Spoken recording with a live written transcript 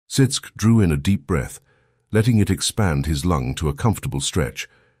Sitsk drew in a deep breath, letting it expand his lung to a comfortable stretch,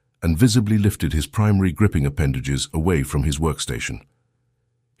 and visibly lifted his primary gripping appendages away from his workstation.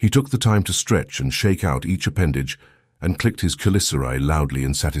 He took the time to stretch and shake out each appendage and clicked his chelicerae loudly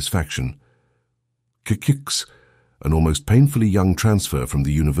in satisfaction. Kikix, an almost painfully young transfer from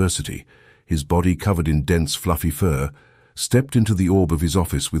the university, his body covered in dense, fluffy fur, stepped into the orb of his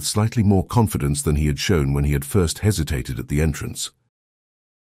office with slightly more confidence than he had shown when he had first hesitated at the entrance.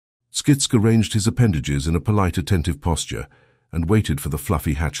 Skitsk arranged his appendages in a polite, attentive posture and waited for the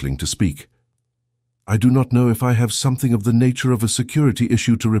fluffy hatchling to speak. "I do not know if I have something of the nature of a security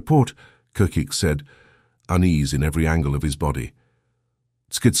issue to report," Kikix said, unease in every angle of his body.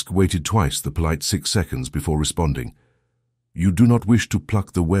 Skitsk waited twice the polite 6 seconds before responding. "You do not wish to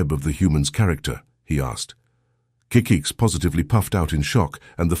pluck the web of the human's character?" he asked. Kikix positively puffed out in shock,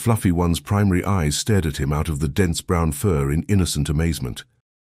 and the fluffy one's primary eyes stared at him out of the dense brown fur in innocent amazement.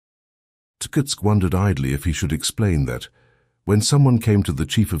 Skitsk wondered idly if he should explain that, when someone came to the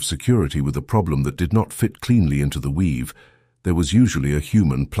chief of security with a problem that did not fit cleanly into the weave, there was usually a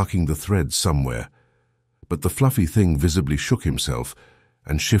human plucking the threads somewhere. But the fluffy thing visibly shook himself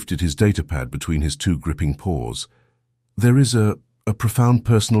and shifted his datapad between his two gripping paws. "There is a profound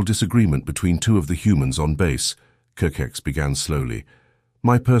personal disagreement between two of the humans on base," Kirkex began slowly.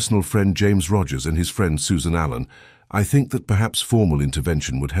 "My personal friend James Rogers and his friend Susan Allen. I think that perhaps formal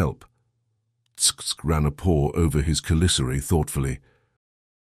intervention would help." Tsk ran a paw over his chelicerae thoughtfully.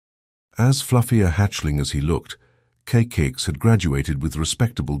 As fluffy a hatchling as he looked, Kirkex had graduated with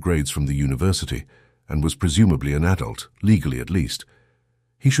respectable grades from the university and was presumably an adult, legally at least.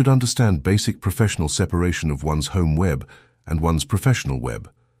 He should understand basic professional separation of one's home web and one's professional web.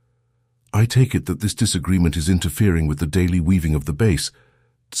 "I take it that this disagreement is interfering with the daily weaving of the base,"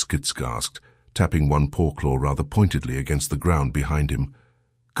 Skitsk asked, tapping one paw claw rather pointedly against the ground behind him.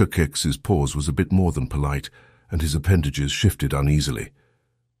 Kirkex's pause was a bit more than polite, and his appendages shifted uneasily.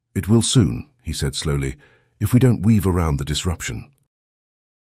 "It will soon," he said slowly, "if we don't weave around the disruption."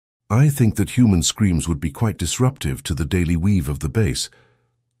 "I think that human screams would be quite disruptive to the daily weave of the base."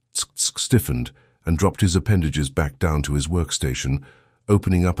 Skitsk stiffened and dropped his appendages back down to his workstation,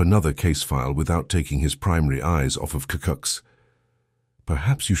 opening up another case file without taking his primary eyes off of Kirkex.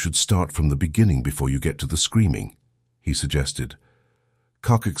 "Perhaps you should start from the beginning before you get to the screaming," he suggested.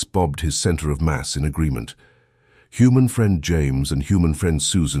 Kirkex bobbed his center of mass in agreement. Human friend James and human friend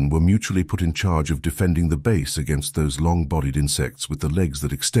Susan were mutually put in charge of defending the base against those long-bodied insects with the legs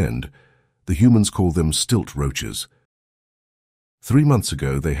that extend. The humans call them stilt roaches. 3 months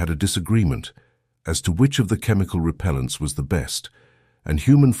ago they had a disagreement as to which of the chemical repellents was the best, and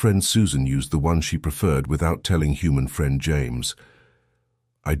human friend Susan used the one she preferred without telling human friend James.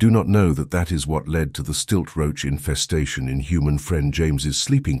 I do not know that that is what led to the stilt roach infestation in human friend James's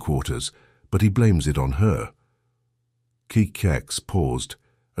sleeping quarters, but he blames it on her. Kirkex paused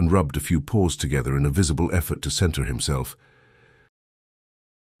and rubbed a few paws together in a visible effort to center himself.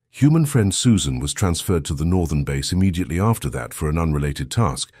 Human friend Susan was transferred to the northern base immediately after that for an unrelated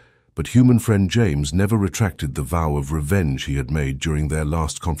task, but human friend James never retracted the vow of revenge he had made during their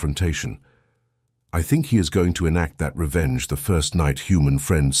last confrontation. I think he is going to enact that revenge the first night human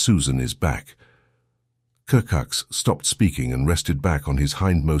friend Susan is back. Kirkex stopped speaking and rested back on his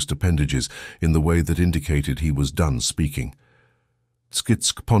hindmost appendages in the way that indicated he was done speaking.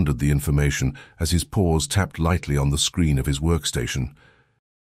 Skitsk pondered the information as his paws tapped lightly on the screen of his workstation.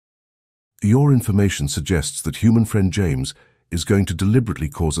 "Your information suggests that human friend James is going to deliberately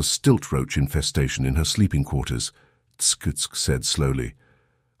cause a stilt roach infestation in her sleeping quarters," Skitsk said slowly.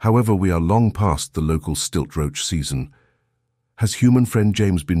 "However, we are long past the local stilt roach season. Has human friend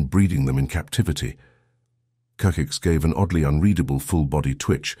James been breeding them in captivity?" Kirkex gave an oddly unreadable full-body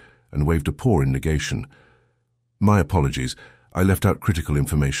twitch and waved a paw in negation. "My apologies, I left out critical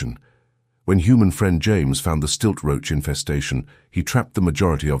information. When human friend James found the stilt roach infestation, he trapped the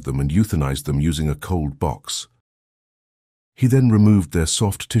majority of them and euthanized them using a cold box. He then removed their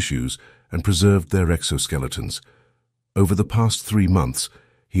soft tissues and preserved their exoskeletons. Over the past 3 months,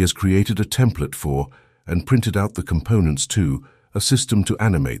 he has created a template for, and printed out the components to, a system to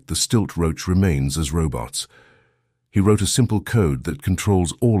animate the stilt roach remains as robots. He wrote a simple code that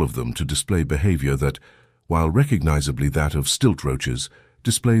controls all of them to display behavior that, while recognizably that of stilt roaches,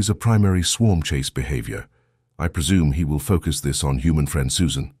 displays a primary swarm chase behavior. I presume he will focus this on human friend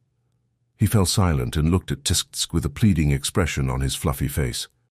Susan." He fell silent and looked at Tsk with a pleading expression on his fluffy face.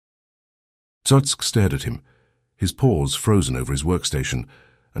 Tsk stared at him, his paws frozen over his workstation,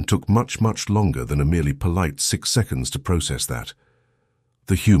 and took much longer than a merely polite 6 seconds to process that.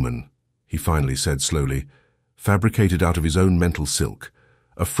 "The human," he finally said slowly, "fabricated out of his own mental silk,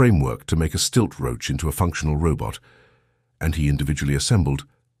 a framework to make a stilt roach into a functional robot, and he individually assembled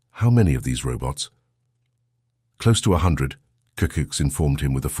how many of these robots? Close to 100, Kukux informed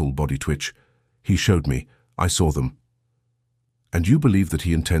him with a full body twitch. He showed me. I saw them. And you believe that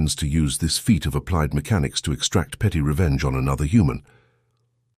he intends to use this feat of applied mechanics to extract petty revenge on another human?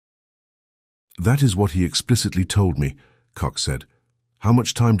 That is what he explicitly told me, Cox said. How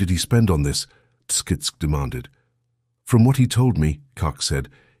much time did he spend on this? Tskitsk demanded. From what he told me, Cox said,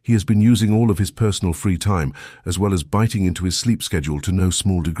 he has been using all of his personal free time, as well as biting into his sleep schedule to no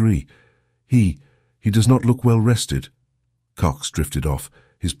small degree. He does not look well rested. Cox drifted off,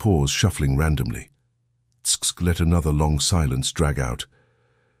 his paws shuffling randomly. Tsksk let another long silence drag out.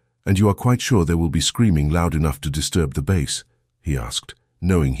 And you are quite sure there will be screaming loud enough to disturb the base? He asked,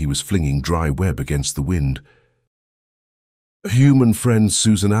 knowing he was flinging dry web against the wind. Human friend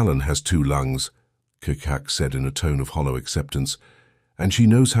Susan Allen has 2 lungs, Kukak said in a tone of hollow acceptance, and she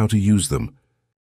knows how to use them.